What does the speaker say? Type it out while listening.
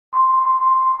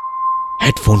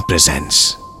Headphone presence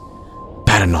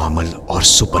paranormal और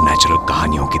supernatural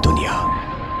कहानियों की दुनिया।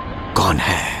 कौन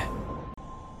है?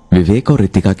 विवेक और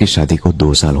रितिका की शादी को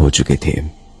 2 साल हो चुके थे।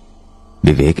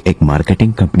 विवेक एक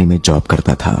मार्केटिंग कंपनी में जॉब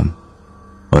करता था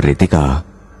और रितिका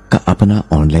का अपना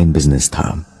ऑनलाइन बिजनेस था।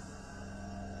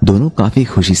 दोनों काफी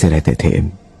खुशी से रहते थे।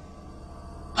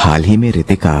 हाल ही में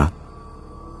रितिका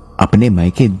अपने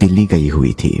मायके दिल्ली गई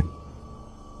हुई थी।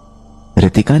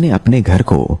 रितिका ने अपने घर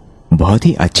को बहुत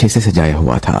ही अच्छे से सजाया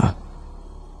हुआ था।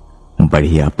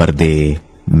 बढ़िया पर्दे,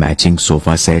 matching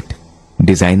sofa set,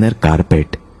 designer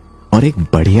carpet और एक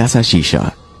बढ़िया सा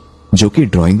शीशा जो कि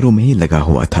ड्राइंग रूम में ही लगा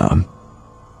हुआ था।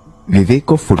 विवेक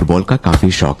को फुटबॉल का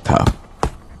काफी शौक था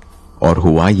और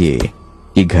हुआ ये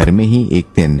कि घर में ही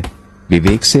एक दिन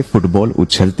विवेक से फुटबॉल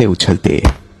उछलते उछलते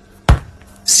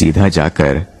सीधा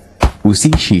जाकर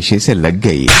उसी शीशे से लग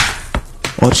गई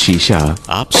और शीशा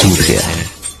टूट गया।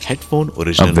 Headphone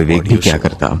original. अब विवेक भी क्या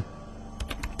करता?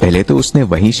 पहले तो उसने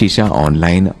वही शीशा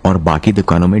ऑनलाइन और बाकी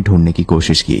दुकानों में ढूंढने की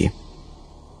कोशिश की,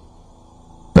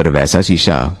 पर वैसा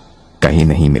शीशा कहीं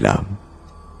नहीं मिला।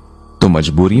 तो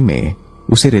मजबूरी में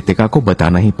उसे रितिका को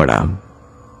बताना ही पड़ा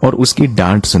और उसकी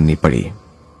डांट सुननी पड़ी।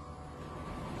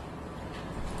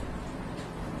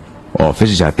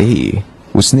 ऑफिस जाते ही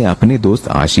उसने अपने दोस्त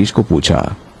आशीष को पूछा,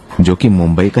 जो कि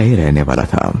मुंबई का ही रहने वाला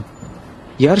था।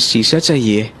 यार शीशा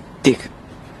चाहिए, देख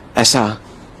ऐसा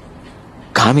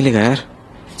कहाँ मिलेगा यार?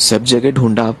 सब जगह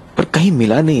ढूंढा पर कहीं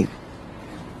मिला नहीं,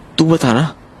 तू बता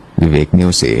ना। विवेक ने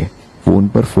उसे फोन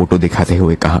पर फोटो दिखाते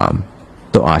हुए कहा,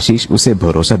 तो आशीष उसे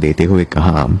भरोसा देते हुए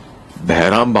कहा,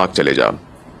 बहराम बाग चले जा,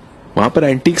 वहां पर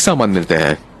एंटीक सामान मिलते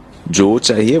हैं, जो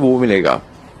चाहिए वो मिलेगा।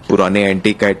 पुराने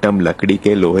एंटीक आइटम, लकड़ी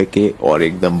के, लोहे के और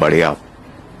एकदम बढ़िया।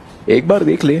 एक बार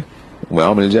देख ले,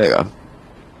 वहां मिल जाएगा।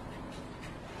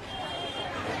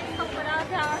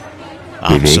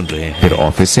 आप सुन रहे हैं फिर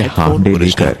ऑफिस से हाफ डे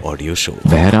लेकर audio show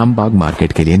Bahram Bagh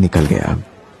market के लिए निकल गया।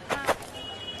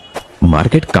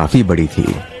 मार्केट काफी बड़ी थी।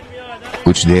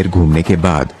 कुछ देर घूमने के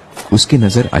बाद उसकी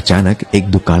नजर अचानक एक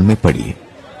दुकान में पड़ी,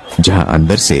 जहां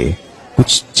अंदर से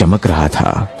कुछ चमक रहा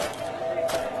था।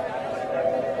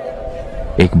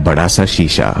 एक बड़ा सा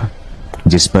शीशा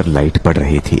जिस पर लाइट पड़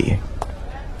रही थी।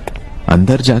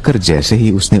 अंदर जाकर जैसे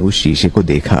ही उसने उस शीशे को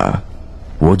देखा,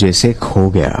 वो जैसे खो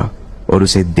गया और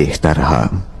उसे देखता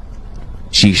रहा।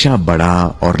 शीशा बड़ा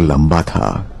और लंबा था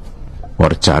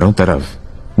और चारों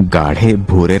तरफ गाढ़े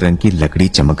भूरे रंग की लकड़ी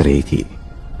चमक रही थी।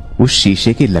 उस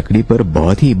शीशे की लकड़ी पर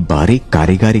बहुत ही बारीक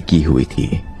कारीगरी की हुई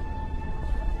थी,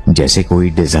 जैसे कोई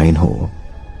डिजाइन हो।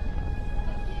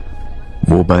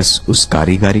 वो बस उस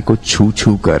कारीगरी को छू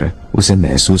छू कर उसे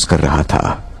महसूस कर रहा था।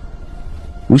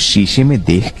 उस शीशे में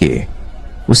देख के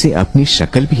उसे अपनी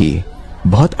शक्ल भी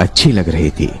बहुत अच्छी लग रही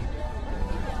थी।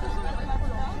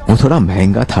 वो थोड़ा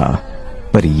महंगा था,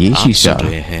 पर ये शीशा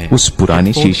उस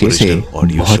पुराने शीशे से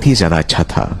बहुत ही ज्यादा अच्छा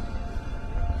था।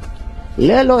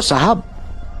 ले लो साहब,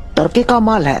 टर्की का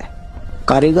माल है।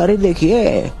 कारीगरी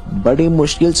देखिए, बड़ी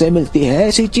मुश्किल से मिलती है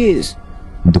ऐसी चीज।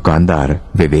 दुकानदार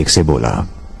विवेक से बोला।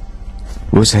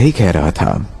 वो सही कह रहा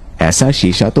था। ऐसा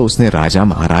शीशा तो उसने राजा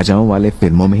महाराजाओं वाले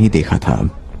फिल्मों में ही देखा था।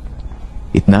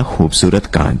 इतना खूबसूरत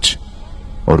कांच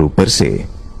और ऊपर से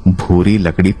भूरी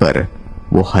लकड़ी पर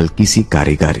वो हल्की सी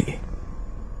कारीगरी।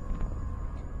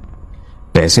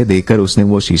 पैसे देकर उसने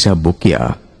वो शीशा बुक किया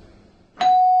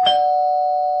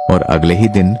और अगले ही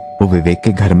दिन वो विवेक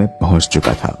के घर में पहुंच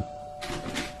चुका था।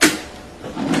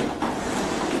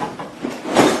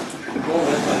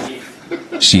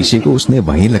 शीशे को उसने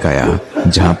वहीं लगाया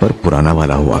जहां पर पुराना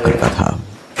वाला हुआ करता था।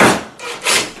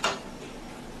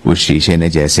 उस शीशे ने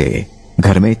जैसे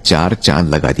घर में 4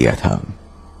 चांद लगा दिया था।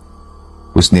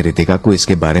 उसने रितिका को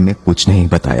इसके बारे में कुछ नहीं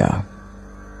बताया,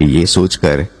 ये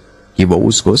सोचकर कि वो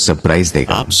उसको सरप्राइज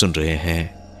देगा। आप सुन रहे हैं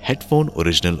हेडफोन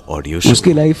ओरिजिनल ऑडियो शो।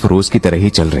 उसकी लाइफ रोज की तरह ही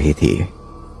चल रही थी।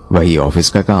 वही ऑफिस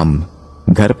का काम,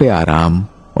 घर पे आराम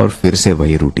और फिर से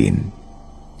वही रूटीन।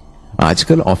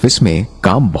 आजकल ऑफिस में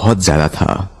काम बहुत ज्यादा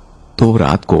था, तो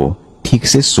रात को ठीक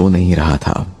से सो नहीं रहा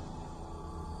था।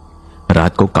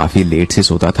 रात को काफी लेट से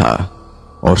सोता था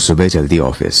और सुबह जल्दी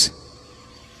ऑफिस।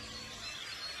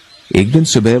 एक दिन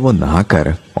सुबह वो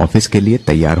नहाकर ऑफिस के लिए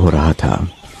तैयार हो रहा था।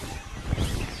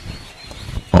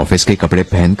 ऑफिस के कपड़े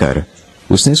पहनकर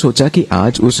उसने सोचा कि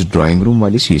आज उस ड्राइंग रूम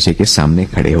वाली शीशे के सामने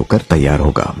खड़े होकर तैयार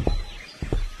होगा।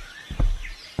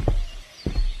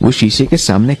 वो शीशे के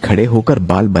सामने खड़े होकर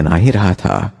बाल बना ही रहा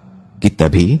था कि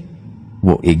तभी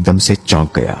वो एकदम से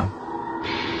चौंक गया।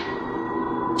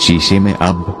 शीशे में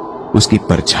अब उसकी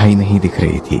परछाई नहीं दिख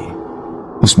रही थी।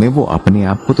 उसमें वो अपने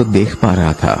आप को तो देख पा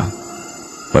रहा था,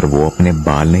 पर वो अपने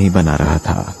बाल नहीं बना रहा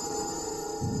था,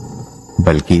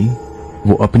 बल्कि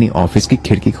वो अपनी ऑफिस की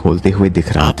खिड़की खोलते हुए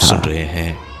दिख रहा आप था सुन रहे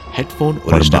हैं हेडफोन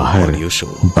और ओरिजिनल बाहर ऑडियो शो।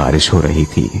 बारिश हो रही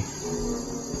थी।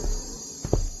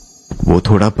 वो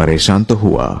थोड़ा परेशान तो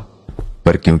हुआ,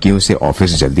 पर क्योंकि उसे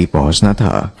ऑफिस जल्दी पहुंचना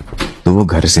था तो वो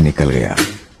घर से निकल गया।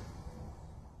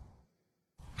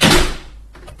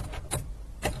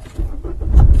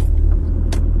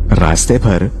 रास्ते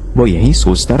भर वो यही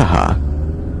सोचता रहा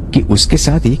कि उसके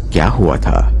साथ ये क्या हुआ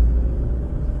था।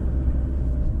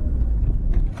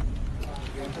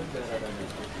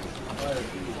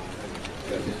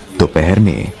 दोपहर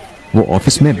में वो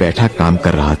ऑफिस में बैठा काम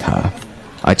कर रहा था।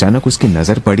 अचानक उसकी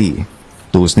नजर पड़ी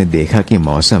तो उसने देखा कि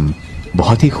मौसम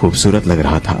बहुत ही खूबसूरत लग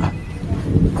रहा था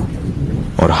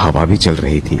और हवा भी चल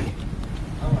रही थी।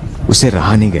 उसे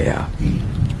रहा नहीं गया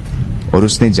और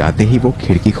उसने जाते ही वो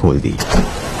खिड़की खोल दी।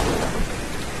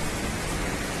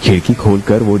 खिड़की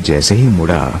खोलकर वो जैसे ही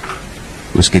मुड़ा,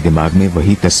 उसके दिमाग में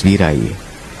वही तस्वीर आई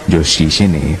जो शीशे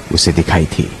ने उसे दिखाई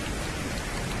थी।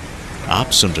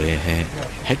 आप सुन रहे हैं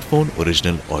हेडफोन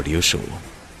ओरिजिनल ऑडियो शो।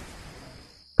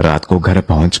 रात को घर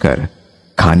पहुंचकर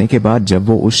खाने के बाद जब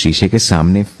वो उस शीशे के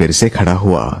सामने फिर से खड़ा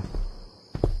हुआ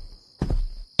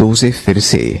तो उसे फिर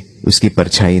से उसकी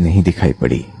परछाई नहीं दिखाई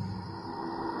पड़ी,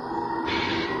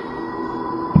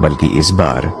 बल्कि इस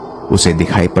बार उसे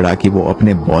दिखाई पड़ा कि वो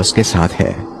अपने बॉस के साथ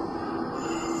है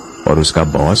और उसका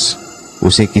बॉस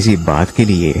उसे किसी बात के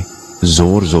लिए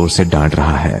जोर जोर से डांट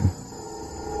रहा है।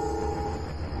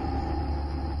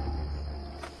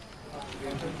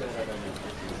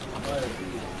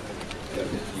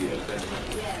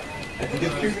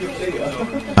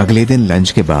 अगले दिन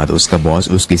लंच के बाद उसका बॉस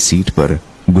उसकी सीट पर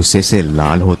गुस्से से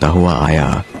लाल होता हुआ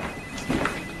आया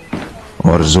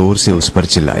और जोर से उस पर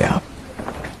चिल्लाया।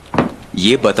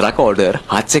 ये बतरा का ऑर्डर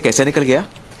हाथ से कैसे निकल गया?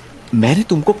 मैंने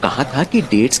तुमको कहा था कि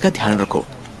डेट्स का ध्यान रखो,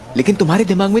 लेकिन तुम्हारे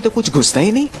दिमाग में तो कुछ घुसता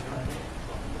ही नहीं।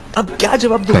 अब क्या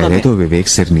जवाब दूंगा पहले मैं? तो विवेक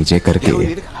सिर नीचे करके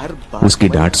हर बार उसकी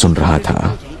डांट सुन रहा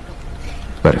था,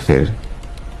 पर फिर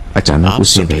अचानक आप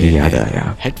उसे सुन रहे वही याद हैं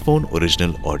आया। Headphone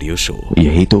original audio show.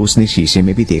 यही तो उसने शीशे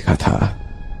में भी देखा था।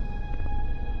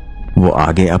 वो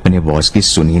आगे अपने बॉस की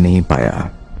सुन ही नहीं पाया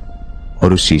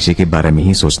और उस शीशे के बारे में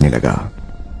ही सोचने लगा।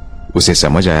 उसे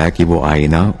समझ आया कि वो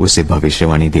आईना उसे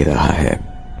भविष्यवाणी दे रहा है।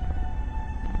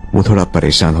 वो थोड़ा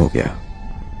परेशान हो गया।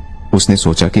 उसने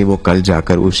सोचा कि वो कल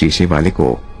जाकर उस शीशे वाले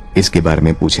को इसके बारे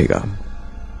में पूछेगा।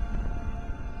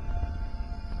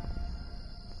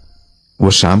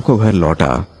 वो शाम को घर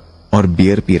लौटा और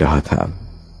बियर पी रहा था।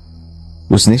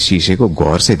 उसने शीशे को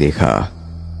गौर से देखा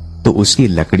तो उसकी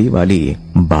लकड़ी वाली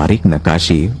बारीक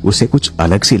नक्काशी उसे कुछ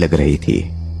अलग सी लग रही थी।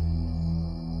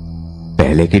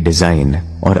 पहले के डिजाइन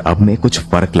और अब में कुछ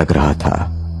फर्क लग रहा था।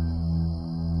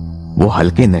 वो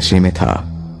हल्के नशे में था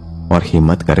और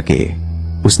हिम्मत करके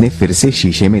उसने फिर से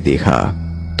शीशे में देखा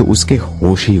तो उसके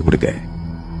होश ही उड़ गए।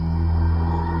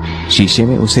 शीशे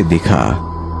में उसे दिखा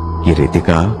कि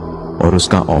रितिका और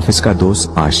उसका ऑफिस का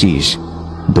दोस्त आशीष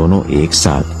दोनों एक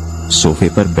साथ सोफे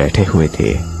पर बैठे हुए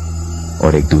थे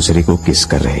और एक दूसरे को किस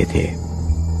कर रहे थे।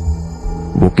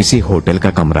 वो किसी होटल का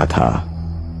कमरा था।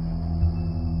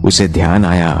 उसे ध्यान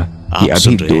आया कि आप अभी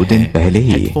सुन रहे 2 दिन हैं पहले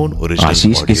ही हेडफोन ओरिजिनल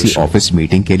आशीष ऑडियो किसी शो। ऑफिस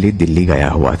मीटिंग के लिए दिल्ली गया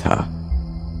हुआ था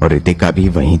और रितिका भी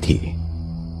वहीं थी।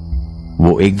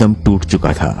 वो एकदम टूट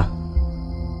चुका था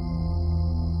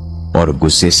और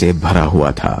गुस्से से भरा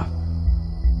हुआ था।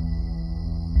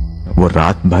 वो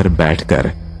रात भर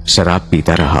बैठकर शराब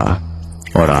पीता रहा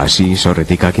और आशीष और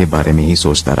रितिका के बारे में ही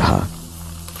सोचता रहा।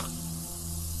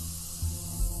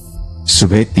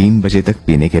 सुबह 3 बजे तक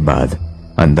पीने के बाद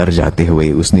अंदर जाते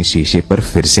हुए उसने शीशे पर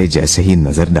फिर से जैसे ही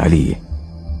नजर डाली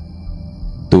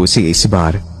तो उसे इस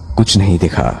बार कुछ नहीं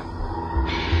दिखा।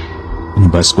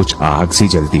 बस कुछ आग सी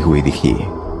जलती हुई दिखी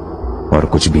और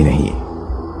कुछ भी नहीं।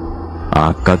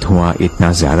 आग का धुआं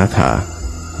इतना ज्यादा था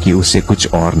कि उसे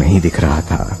कुछ और नहीं दिख रहा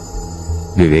था।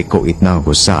 विवेक को इतना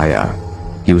गुस्सा आया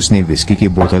कि उसने विस्की की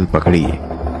बोतल पकड़ी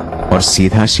और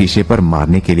सीधा शीशे पर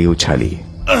मारने के लिए उछाली,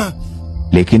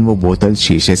 लेकिन वो बोतल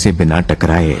शीशे से बिना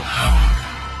टकराए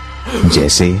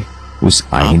जैसे उस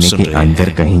आईने के अंदर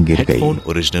कहीं गिर हेडफोन गई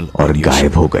ओरिजिनल और ऑडियो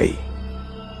गायब शो। हो गई।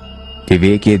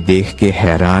 विवेक ये देख के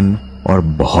हैरान और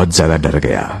बहुत ज्यादा डर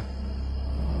गया।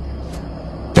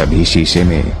 तभी शीशे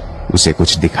में उसे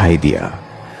कुछ दिखाई दिया,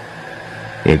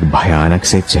 एक भयानक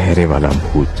से चेहरे वाला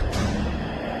भूत।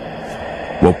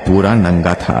 वो पूरा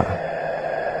नंगा था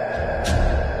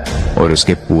और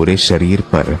उसके पूरे शरीर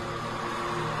पर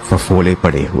फफोले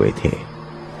पड़े हुए थे।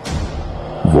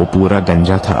 वो पूरा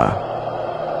गंजा था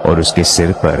और उसके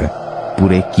सिर पर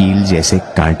पूरे कील जैसे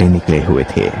कांटे निकले हुए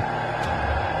थे।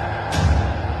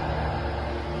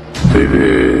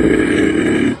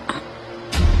 विवेक,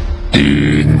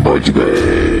 3 बज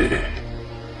गए,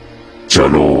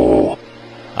 चलो।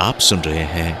 आप सुन रहे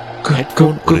हैं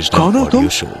हेडफोन कौन ओरिजिनल हो ऑडियो तुम?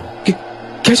 शो।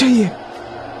 क्या चाहिए?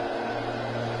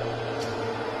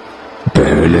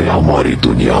 पहले हमारी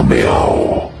दुनिया में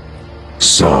आओ,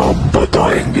 सब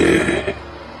बताएंगे।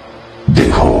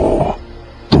 देखो,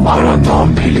 तुम्हारा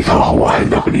नाम भी लिखा हुआ है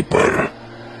लकड़ी पर।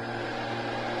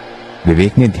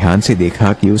 विवेक ने ध्यान से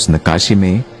देखा कि उस नक्काशी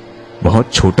में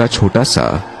बहुत छोटा छोटा सा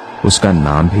उसका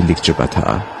नाम भी लिख चुका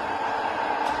था,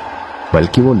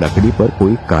 बल्कि वो लकड़ी पर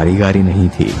कोई कारीगरी नहीं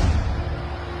थी,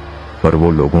 पर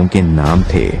वो लोगों के नाम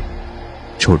थे,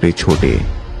 छोटे छोटे,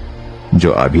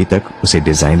 जो अभी तक उसे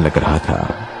डिजाइन लग रहा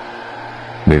था।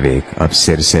 विवेक अब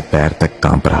सिर से पैर तक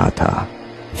कांप रहा था।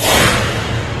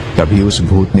 तभी उस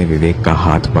भूत ने विवेक का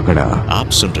हाथ पकड़ा आप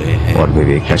सुन रहे हैं और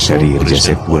विवेक का हेडफोन शरीर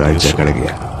जैसे ओरिजिनल पूरा ऑडियो शो। जकड़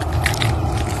गया।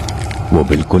 वो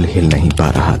बिल्कुल हिल नहीं पा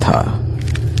रहा था,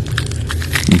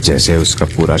 जैसे उसका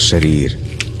पूरा शरीर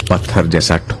पत्थर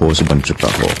जैसा ठोस बन चुका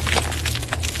हो।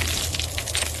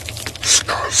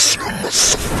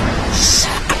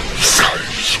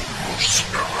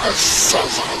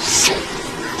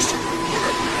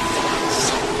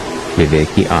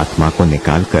 विवेक की आत्मा को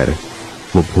निकालकर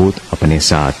वो भूत अपने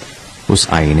साथ उस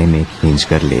आईने में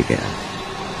खींचकर ले गया।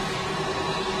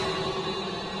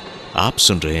 आप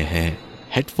सुन रहे हैं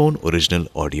हेडफोन ओरिजिनल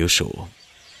ऑडियो शो।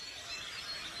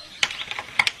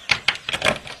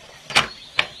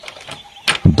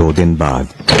 दो दिन बाद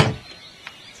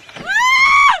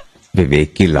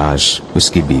विवेक की लाश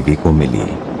उसकी बीवी को मिली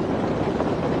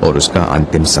और उसका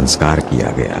अंतिम संस्कार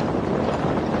किया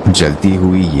गया। जलती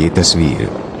हुई ये तस्वीर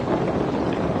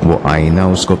वो आईना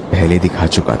उसको पहले दिखा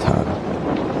चुका था,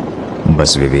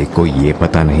 बस विवेक को ये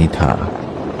पता नहीं था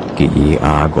कि ये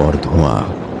आग और धुआं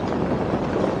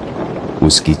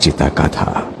उसकी चिता का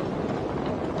था।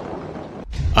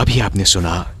 अभी आपने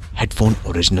सुना हेडफोन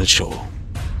ओरिजिनल शो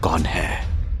कौन है।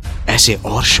 ऐसे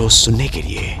और शो सुनने के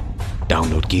लिए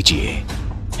डाउनलोड कीजिए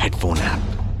हेडफोन ऐप।